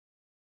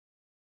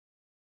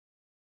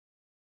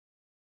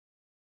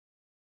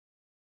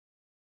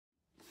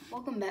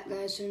Welcome back,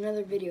 guys, to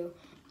another video.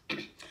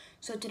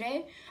 So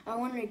today I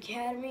won an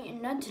academy, and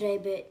not today,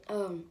 but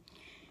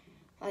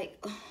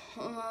like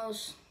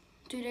almost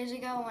 2 days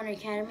ago I won an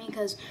academy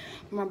because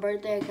for my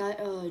birthday I got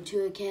 2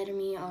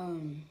 academy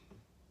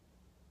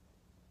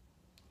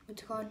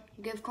what's it called,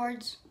 gift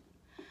cards.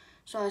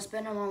 So I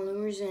spent them on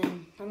lures,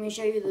 and let me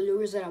show you the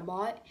lures that I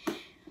bought.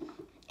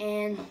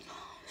 And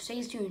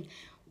stay tuned.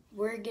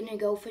 We're gonna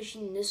go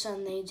fishing this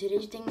Sunday.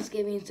 Today's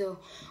Thanksgiving, so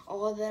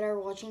all that are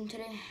watching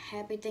today,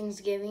 happy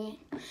Thanksgiving.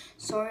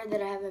 Sorry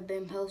that I haven't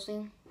been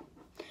posting.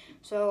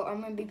 So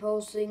I'm gonna be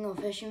posting a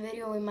fishing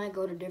video. We might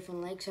go to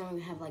different lakes. I'm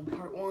gonna have like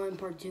part 1,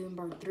 part 2, and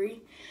part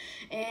 3.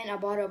 And I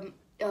bought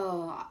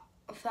a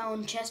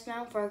phone chest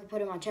mount for I could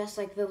put it on my chest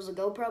like if it was a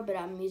GoPro, but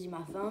I'm using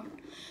my phone.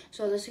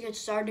 So let's get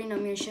started.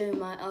 I'm gonna show you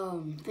my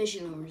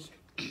fishing lures.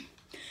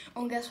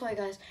 Oh, and guess what,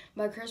 guys?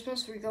 By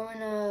Christmas, we're going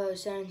to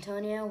San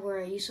Antonio, where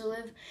I used to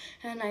live,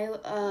 and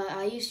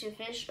I used to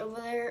fish over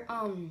there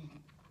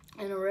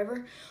in a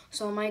river,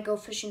 so I might go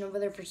fishing over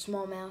there for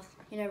smallmouth.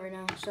 You never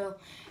know. So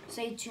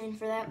stay tuned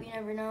for that. We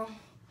never know.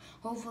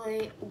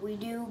 Hopefully, we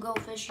do go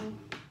fishing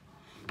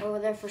over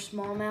there for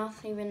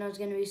smallmouth, even though it's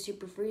gonna be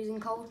super freezing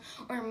cold,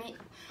 or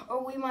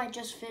we might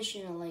just fish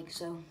in a lake.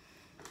 So,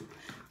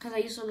 because I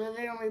used to live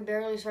there and we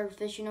barely started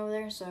fishing over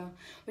there, so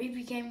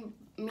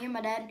me and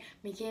my dad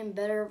became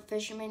better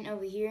fishermen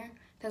over here,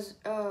 because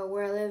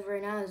where I live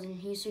right now is in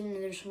Houston, and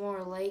there's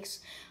more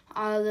lakes.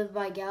 I live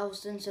by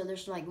Galveston, so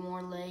there's like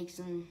more lakes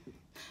and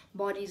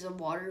bodies of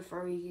water for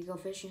where you can go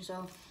fishing.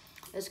 So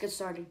let's get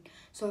started.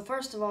 So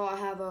first of all, I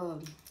have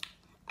look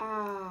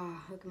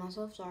at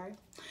myself, sorry.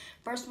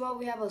 First of all,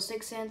 we have a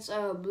 6 cents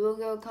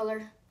bluegill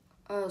color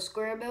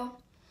square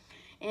bill.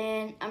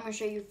 And I'm going to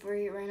show you for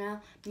you right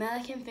now.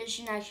 Melican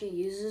Fishing actually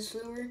uses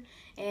this lure,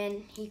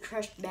 and he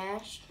crushed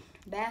bass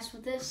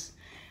with this.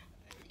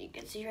 You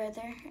can see right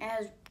there. It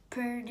has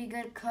pretty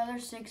good color,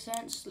 6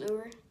 cents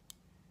lure.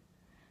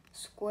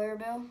 Square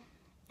bill.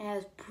 It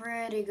has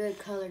pretty good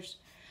colors.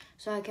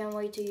 So I can't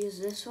wait to use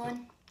this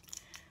one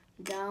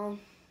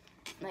down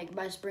like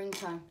by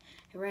springtime.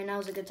 And right now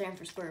is a good time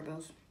for square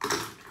bills.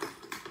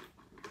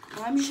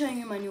 I'm just showing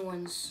you my new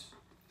ones.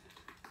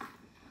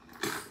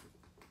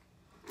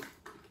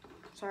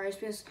 Sorry, it's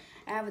because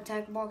I have a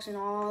tackle box and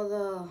all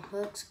the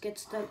hooks get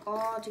stuck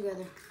all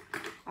together.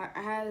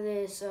 I have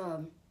this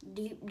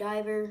deep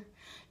diver,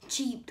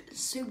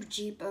 super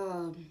cheap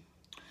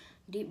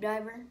deep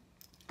diver.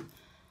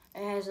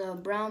 It has a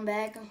brown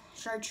bag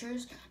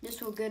chartreuse. This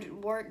will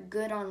work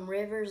good on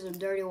rivers of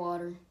dirty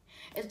water.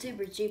 It's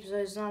super cheap, so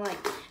it's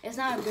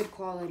not a good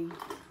quality.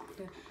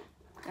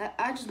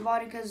 I just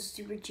bought it because it's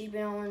super cheap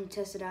and I want to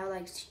test it out,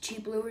 like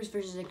cheap lures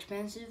versus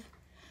expensive.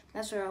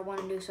 That's what I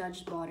want to do, so I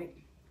just bought it.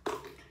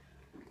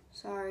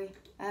 Sorry,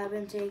 I've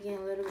been taking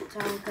a little bit of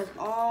time because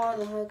all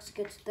the hooks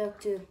get stuck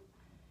to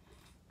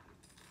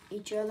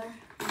each other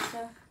and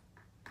stuff.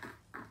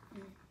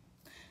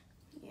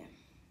 Yeah.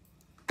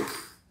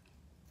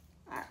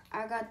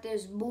 I got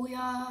this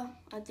Booyah,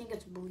 I think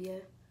it's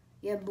Booyah.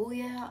 Yeah,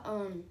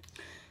 Booyah,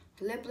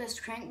 lipless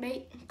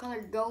crankbait,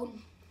 colored gold.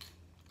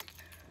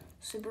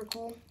 Super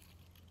cool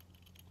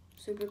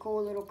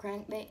little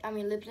crankbait. I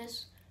mean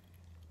lipless.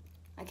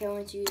 I can't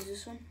wait to use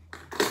this one.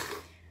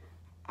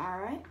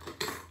 Alright.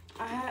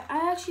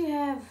 I actually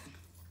have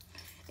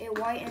a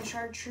white and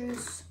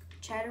chartreuse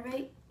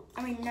chatterbait.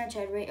 I mean, not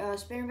chatterbait,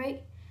 spinnerbait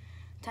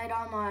tied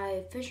on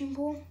my fishing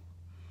pole.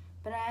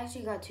 But I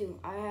actually got 2.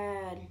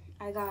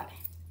 I got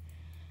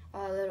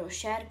a little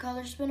shad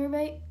color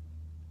spinnerbait,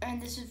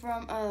 and this is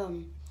from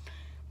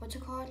what's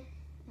it called?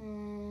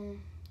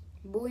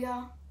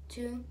 Booyah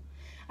 2.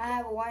 I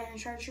have a white and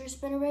chartreuse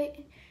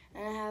spinnerbait,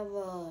 and I have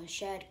a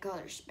shad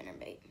color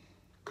spinnerbait.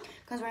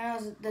 Because right now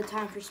is the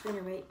time for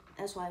spinnerbait.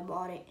 That's why I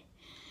bought it.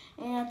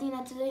 And I think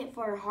that's it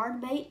for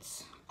hard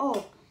baits.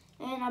 Oh,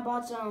 and I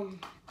bought some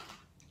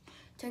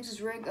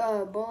Texas Rig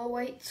Bolo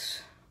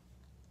weights.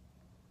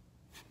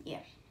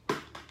 Yeah.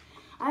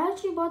 I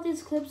actually bought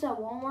these clips at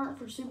Walmart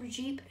for super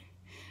cheap.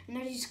 And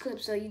there's these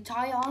clips. So you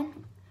tie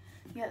on.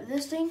 You have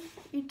this thing.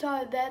 You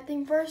tie that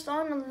thing first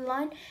on the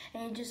line.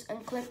 And you just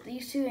unclip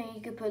these two. And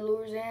you can put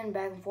lures in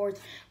back and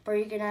forth. Or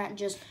you can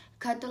just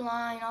cut the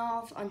line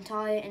off,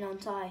 untie it, and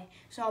untie.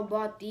 So I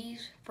bought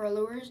these for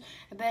lures.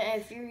 But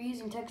if you're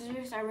using Texas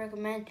rigs, I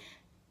recommend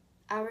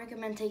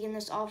taking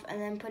this off and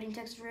then putting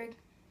Texas rig.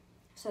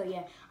 So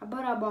yeah, I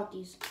bought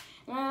these.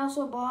 And I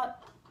also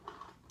bought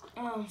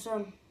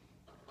some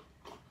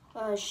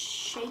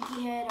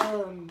shaky head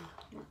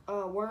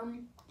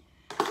worm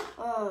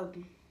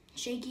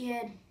shaky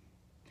head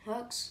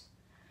hooks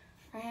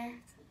right here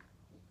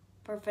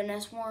for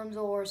finesse worms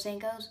or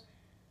Senkos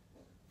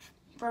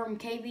from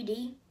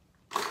KVD.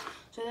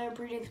 So they're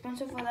pretty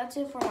expensive. Well, that's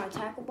it for my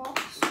tackle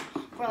box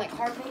for like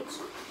hard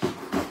baits.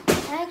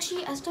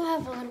 Actually, I still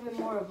have a little bit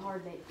more of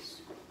hard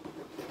baits.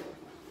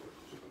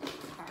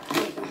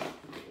 Alright.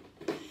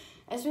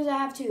 As soon as I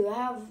have 2. I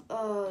have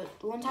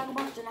one tackle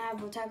box, and I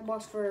have a tackle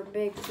box for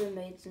big swim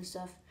baits and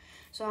stuff.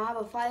 So I have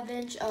a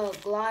 5-inch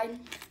Glide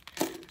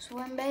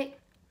swim bait.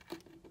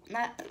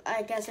 Not,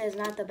 like I said, it's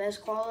not the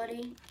best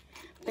quality.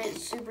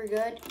 It's super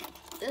good.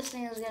 This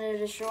thing is gonna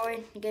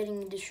destroy,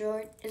 getting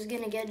destroyed. It's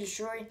gonna get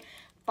destroyed.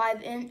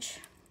 5-inch,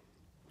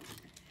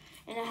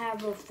 and I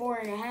have a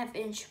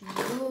 4.5-inch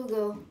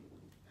Beluga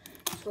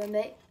swim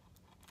bait,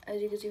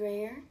 as you can see right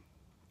here.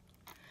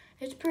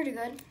 It's pretty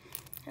good.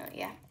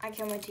 Yeah, I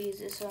can't wait to use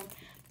this one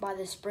by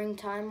the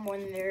springtime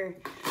when they're,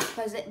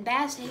 because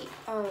bass eat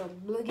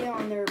bluegill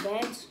on their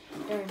beds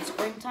during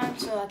springtime,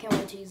 so I can't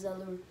wait to use that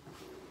lure.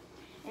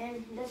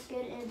 And let's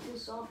get into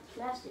soft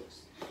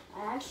plastics.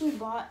 I actually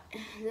bought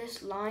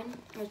this line.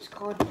 It's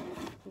called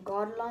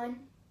God Line,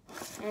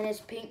 and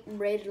it's pink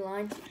braided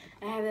line.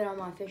 I have it on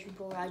my fishing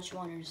pole. I just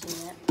wanted to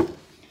say that.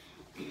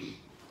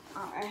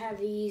 I have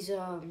these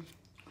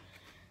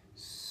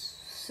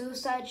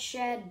Suicide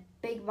Shed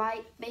Big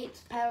Bite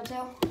Baits paddle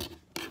tail.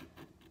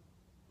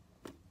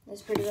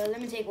 That's pretty good. Let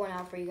me take one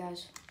out for you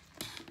guys.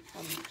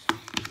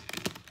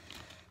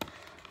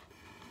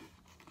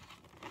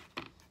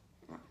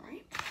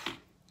 Alright.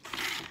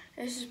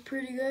 This is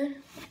pretty good.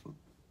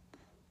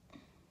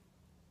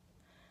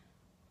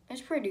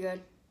 It's pretty good.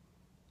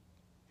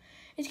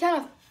 It's kind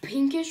of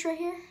pinkish right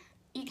here.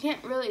 You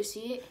can't really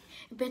see it,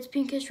 but it's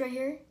pinkish right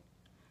here.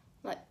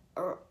 Like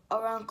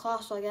around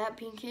cloths like that,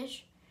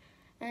 pinkish.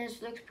 And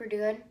it looks pretty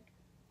good.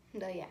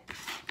 But yeah.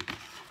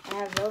 I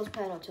have those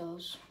paddle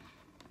tails.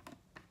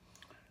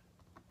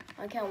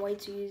 I can't wait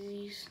to use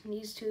these.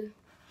 These two.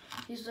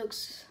 These look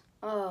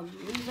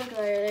like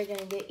they're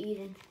gonna get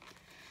eaten.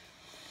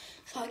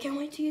 So I can't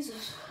wait to use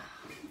this.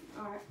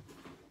 Alright.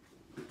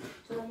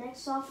 So the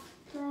next soft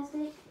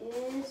plastic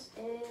is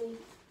a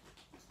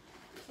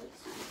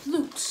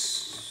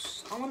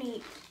flukes.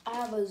 I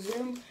have a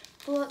Zoom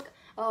fluke,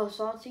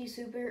 salty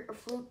super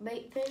fluke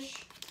bait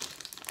fish.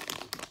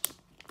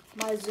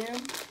 My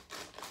Zoom.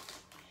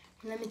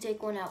 Let me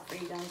take one out for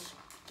you guys.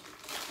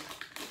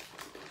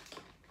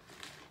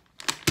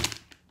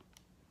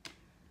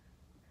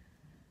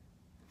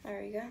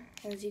 There you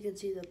go. As you can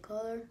see, the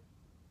color,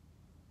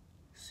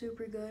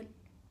 super good.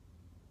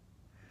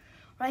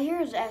 Right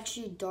here is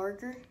actually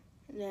darker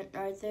than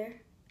right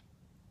there.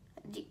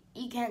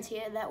 You can't see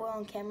it that well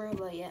on camera,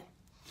 but yeah.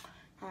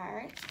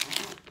 Alright,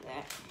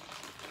 that.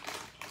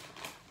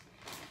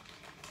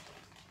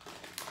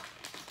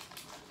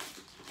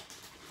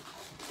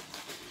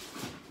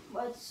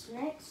 What's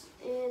next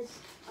is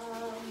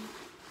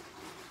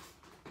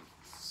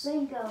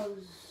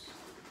Senkos.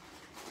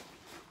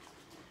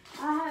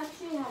 I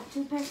actually have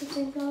 2 packs of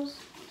Senkos.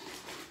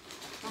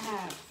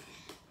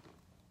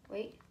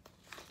 Wait.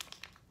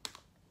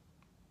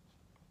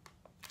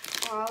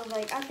 Oh, I was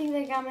like, I think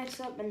they got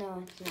mixed up, but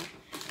no, it's not.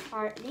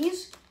 Alright,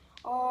 these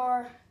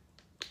are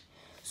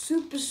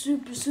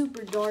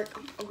super dark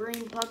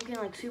green pumpkin,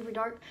 like super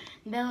dark.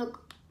 They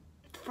look,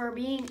 for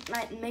being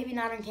like maybe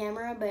not on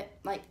camera, but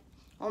like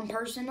on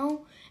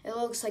personal, it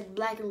looks like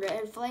black and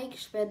red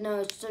flakes, but no,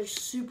 it's just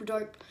super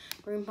dark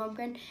green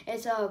pumpkin.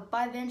 It's a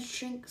 5-inch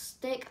shrink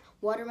stick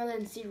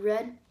watermelon seed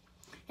red,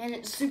 and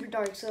it's super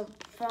dark. So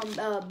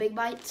from Big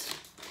Bites.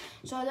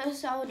 So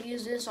I would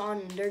use this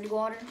on dirty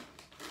water.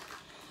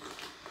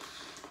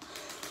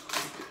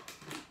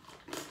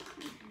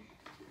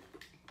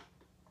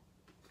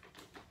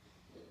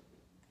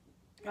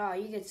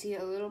 You can see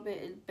it a little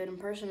bit, but in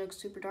person it looks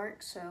super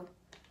dark. So,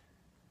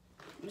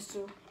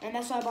 and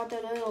that's why I bought the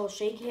little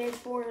shaky head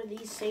for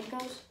these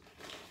Senkos.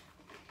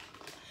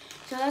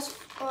 So that's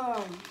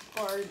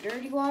for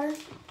dirty water.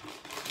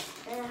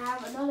 And I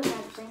have another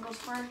pack of Senkos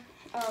for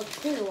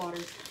clear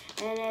water,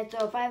 and it's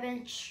a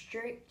 5-inch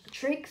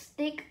trick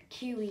stick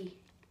kiwi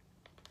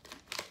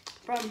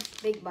from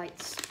Big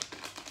Bites.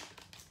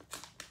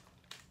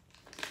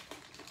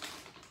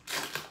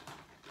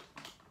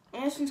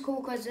 And this one's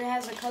cool because it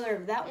has the color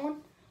of that one,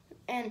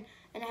 and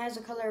it has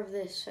the color of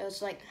this, so it's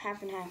like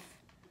half and half.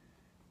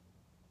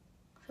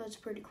 So it's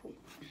pretty cool.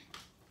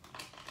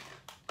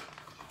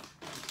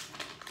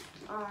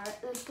 Alright,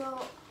 let's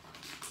go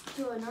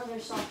to another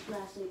soft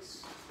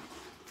plastics.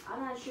 I'm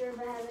not sure if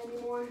I have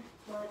any more,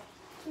 but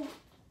yeah.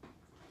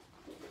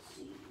 Let's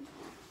see.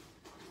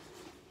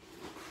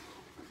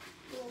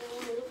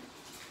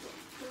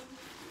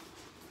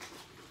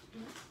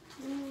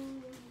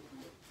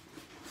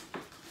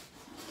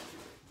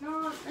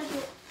 No, that's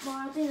it. Well,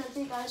 I think that's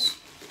it, guys.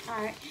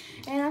 Alright,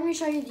 and I'm going to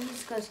show you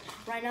these because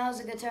right now is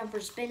a good time for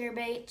spinner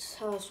baits,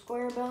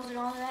 square bills, and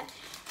all of that.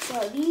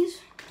 So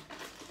these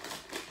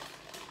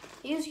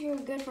are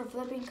good for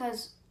flipping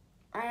because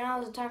right now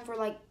is the time for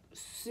like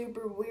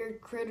super weird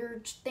critter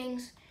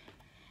things.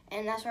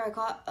 And that's where I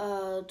caught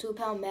a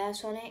 2-pound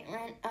bass on it,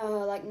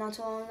 like not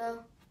so long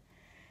ago.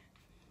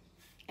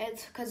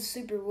 It's because it's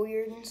super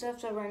weird and stuff,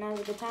 so right now is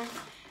a good time.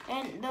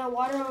 And the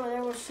water over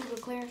there was super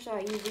clear, so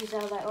I used these. I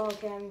was like, oh,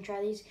 okay, I'm going to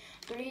try these.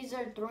 These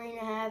are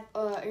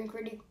 3.5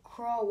 Incredible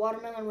Crawl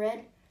Watermelon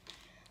Red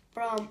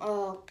from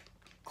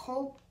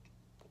Culprit.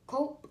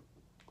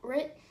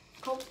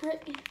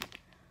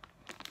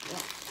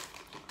 Yeah.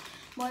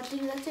 Well, I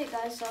think that's it,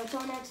 guys. So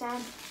until next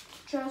time,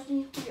 trust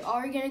me, we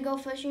are going to go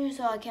fishing,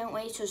 so I can't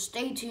wait. So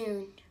stay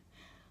tuned.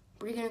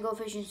 We're going to go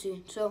fishing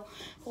soon. So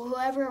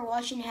whoever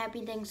watching,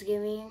 happy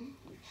Thanksgiving.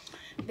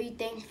 be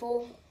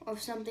thankful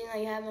of something that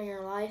you have in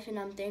your life, and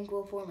I'm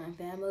thankful for my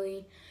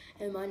family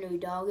and my new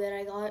dog that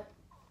I got.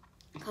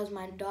 Because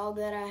my dog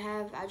that I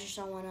have, I just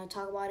don't want to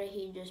talk about it.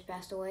 He just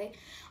passed away.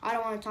 I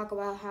don't want to talk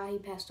about how he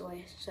passed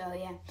away. So,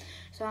 yeah.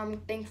 So, I'm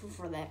thankful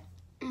for that.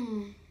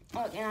 Oh,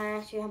 and I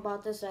asked you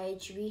about this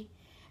IHB.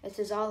 It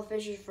says all the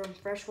fish is from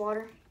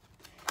freshwater.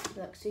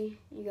 Look, see?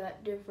 You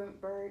got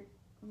different bird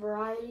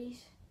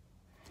varieties.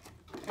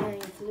 And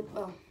you flip.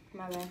 Oh,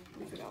 my bad.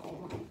 I forgot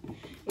one.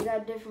 You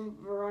got different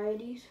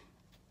varieties.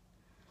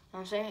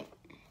 I'm saying,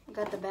 you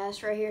got the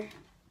bass right here.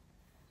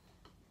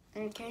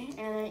 Okay, and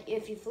then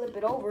if you flip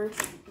it over,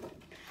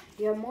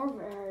 you have more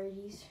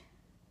varieties.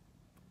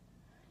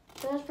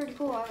 So that's pretty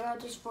cool. I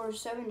got this for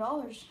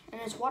 $7,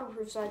 and it's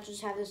waterproof, so I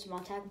just have this in my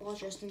tackle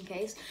box just in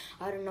case.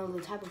 I don't know the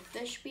type of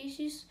fish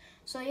species.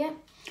 So yeah.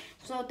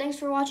 So thanks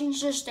for watching.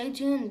 Just stay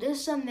tuned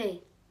this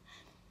Sunday.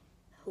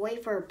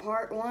 Wait for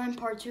part 1,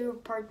 part 2,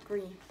 part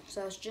 3.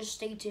 So just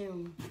stay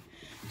tuned.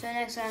 Till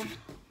next time.